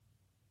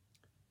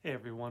Hey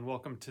everyone,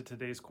 welcome to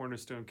today's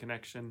Cornerstone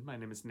Connection. My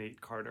name is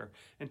Nate Carter,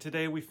 and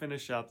today we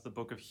finish up the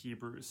book of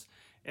Hebrews.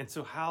 And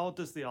so, how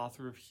does the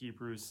author of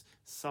Hebrews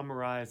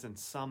summarize and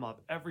sum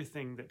up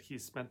everything that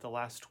he's spent the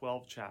last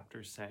 12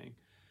 chapters saying?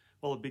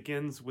 Well, it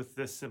begins with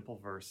this simple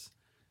verse: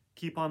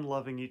 keep on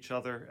loving each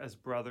other as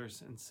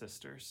brothers and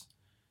sisters.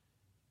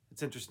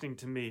 It's interesting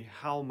to me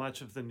how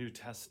much of the New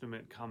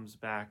Testament comes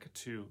back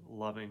to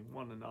loving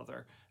one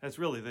another. It's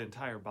really the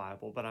entire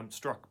Bible, but I'm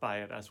struck by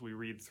it as we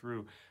read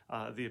through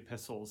the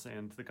epistles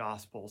and the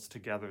Gospels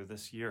together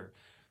this year.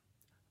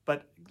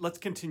 But let's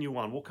continue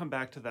on. We'll come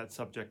back to that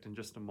subject in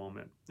just a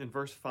moment. In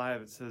verse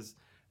 5, it says,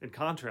 in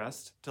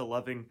contrast to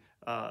loving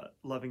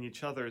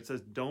each other, it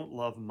says, don't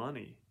love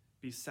money.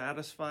 Be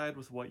satisfied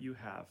with what you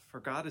have. For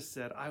God has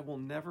said, I will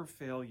never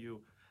fail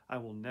you. I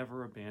will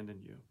never abandon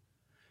you.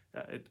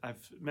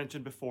 I've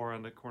mentioned before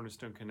on the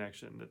Cornerstone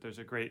Connection that there's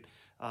a great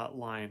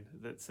line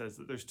that says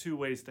that there's two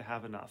ways to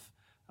have enough,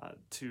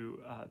 to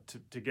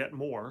get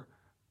more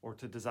or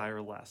to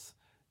desire less.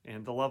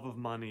 And the love of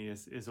money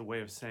is a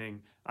way of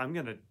saying, I'm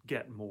going to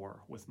get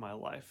more with my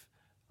life.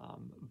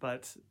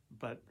 But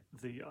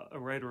the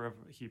writer of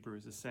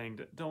Hebrews is saying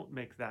that don't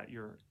make that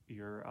your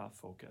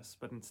focus,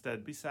 but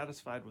instead be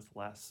satisfied with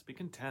less. Be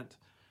content.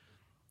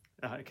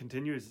 It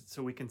continues,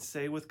 so we can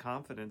say with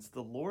confidence, the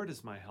Lord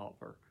is my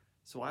helper.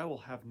 So I will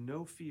have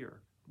no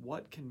fear.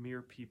 What can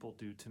mere people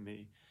do to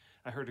me?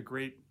 I heard a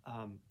great,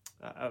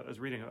 I was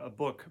reading a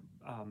book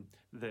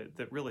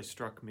that really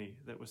struck me,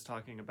 that was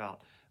talking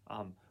about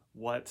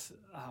what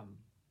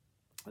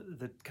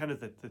the kind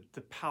of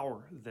the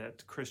power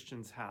that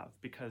Christians have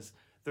because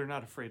they're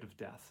not afraid of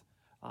death.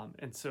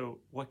 And so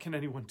what can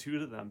anyone do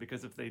to them?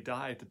 Because if they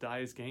die, to die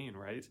is gain,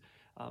 right?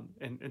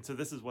 And so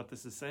this is what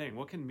this is saying.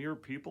 What can mere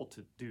people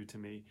do to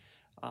me?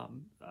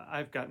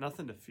 I've got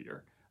nothing to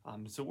fear.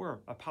 So we're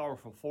a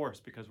powerful force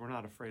because we're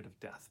not afraid of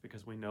death,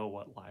 because we know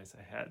what lies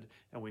ahead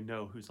and we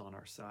know who's on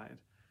our side.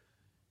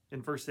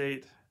 In verse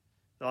 8,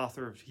 the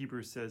author of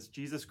Hebrews says,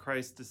 Jesus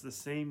Christ is the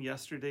same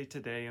yesterday,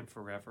 today, and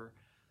forever.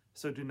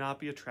 So do not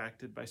be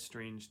attracted by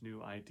strange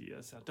new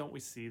ideas. Now, don't we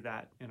see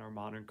that in our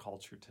modern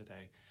culture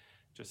today?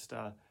 Just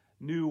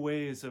new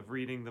ways of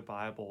reading the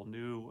Bible,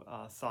 new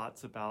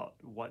thoughts about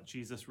what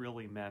Jesus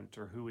really meant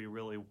or who he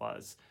really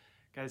was.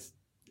 Guys,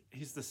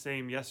 he's the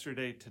same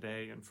yesterday,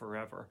 today, and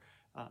forever.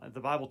 The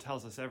Bible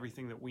tells us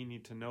everything that we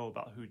need to know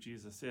about who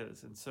Jesus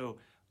is. And so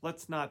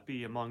let's not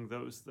be among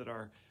those that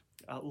are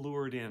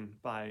lured in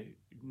by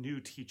new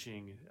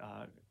teaching,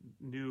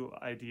 new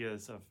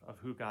ideas of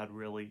who God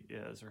really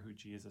is or who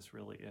Jesus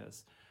really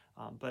is.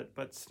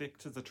 But stick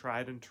to the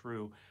tried and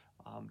true,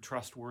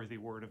 trustworthy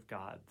Word of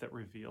God that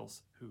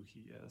reveals who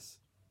he is.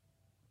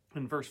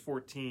 In verse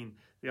 14,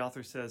 the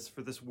author says,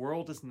 for this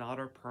world is not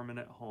our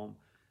permanent home.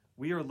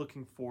 We are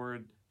looking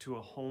forward to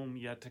a home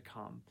yet to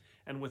come.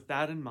 And with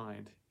that in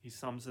mind, he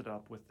sums it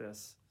up with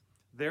this: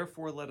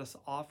 therefore, let us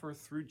offer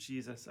through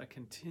Jesus a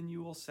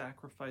continual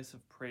sacrifice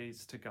of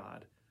praise to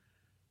God,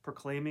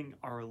 proclaiming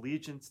our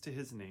allegiance to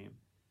his name.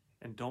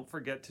 And don't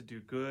forget to do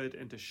good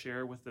and to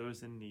share with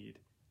those in need.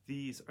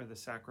 These are the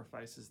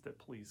sacrifices that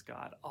please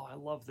God. Oh, I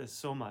love this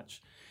so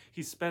much.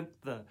 He spent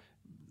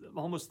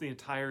almost the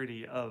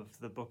entirety of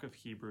the book of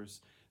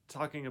Hebrews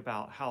talking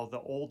about how the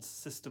old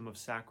system of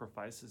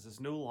sacrifices is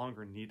no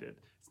longer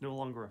needed. It's no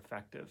longer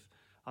effective.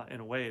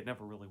 In a way, it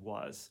never really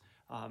was.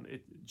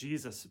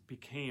 Jesus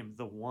became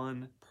the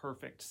one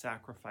perfect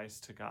sacrifice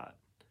to God.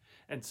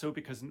 And so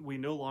because we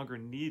no longer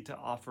need to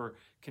offer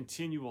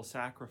continual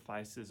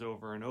sacrifices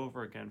over and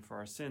over again for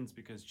our sins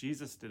because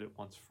Jesus did it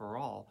once for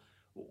all,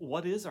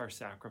 what is our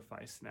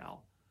sacrifice now?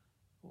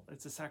 Well,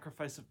 it's a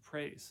sacrifice of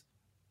praise.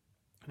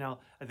 Now,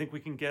 I think we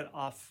can get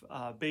off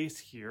base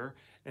here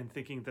and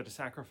thinking that a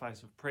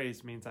sacrifice of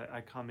praise means I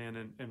come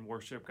in and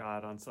worship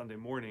God on Sunday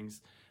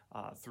mornings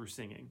through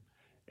singing.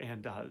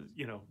 And,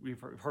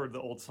 we've heard the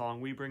old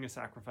song, we bring a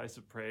sacrifice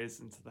of praise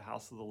into the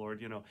house of the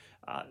Lord.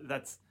 I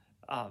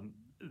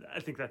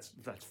think that's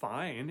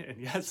fine.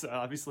 And yes,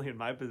 obviously in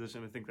my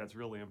position, I think that's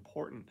really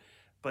important.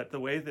 But the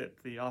way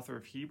that the author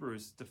of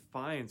Hebrews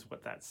defines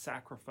what that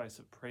sacrifice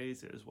of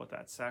praise is, what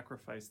that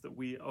sacrifice that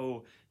we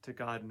owe to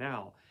God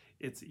now,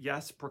 it's,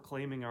 yes,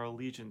 proclaiming our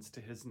allegiance to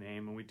his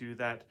name. And we do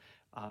that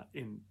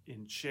in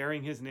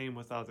sharing his name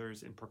with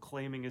others, in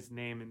proclaiming his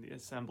name in the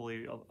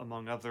assembly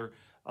among other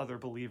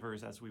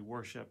believers as we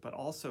worship. But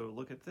also,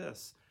 look at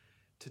this,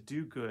 to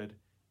do good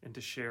and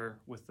to share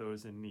with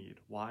those in need.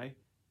 Why?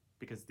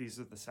 Because these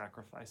are the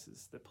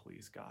sacrifices that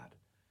please God.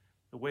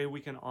 The way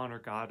we can honor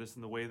God is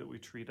in the way that we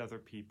treat other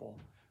people,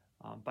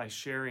 by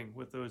sharing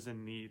with those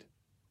in need,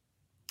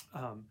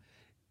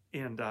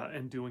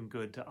 and doing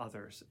good to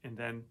others. And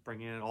then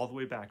bringing it all the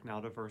way back now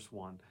to verse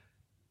 1,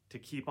 to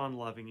keep on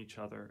loving each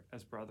other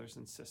as brothers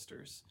and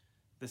sisters.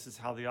 This is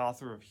how the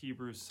author of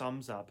Hebrews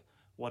sums up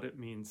what it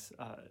means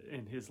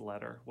in his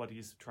letter, what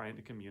he's trying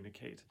to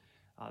communicate,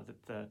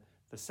 that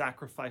the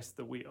sacrifice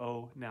that we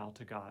owe now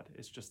to God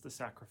is just the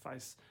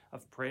sacrifice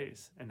of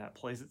praise, and that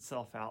plays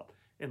itself out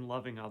in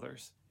loving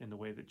others in the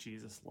way that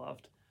Jesus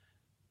loved.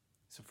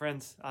 So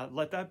friends,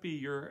 let that be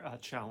your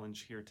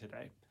challenge here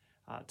today,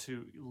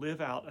 to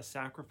live out a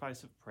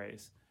sacrifice of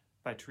praise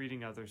by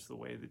treating others the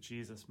way that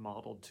Jesus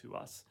modeled to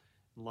us,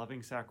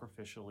 loving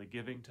sacrificially,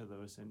 giving to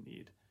those in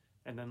need.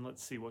 And then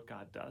let's see what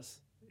God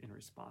does in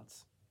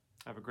response.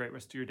 Have a great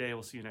rest of your day.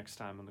 We'll see you next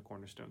time on the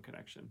Cornerstone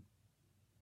Connection.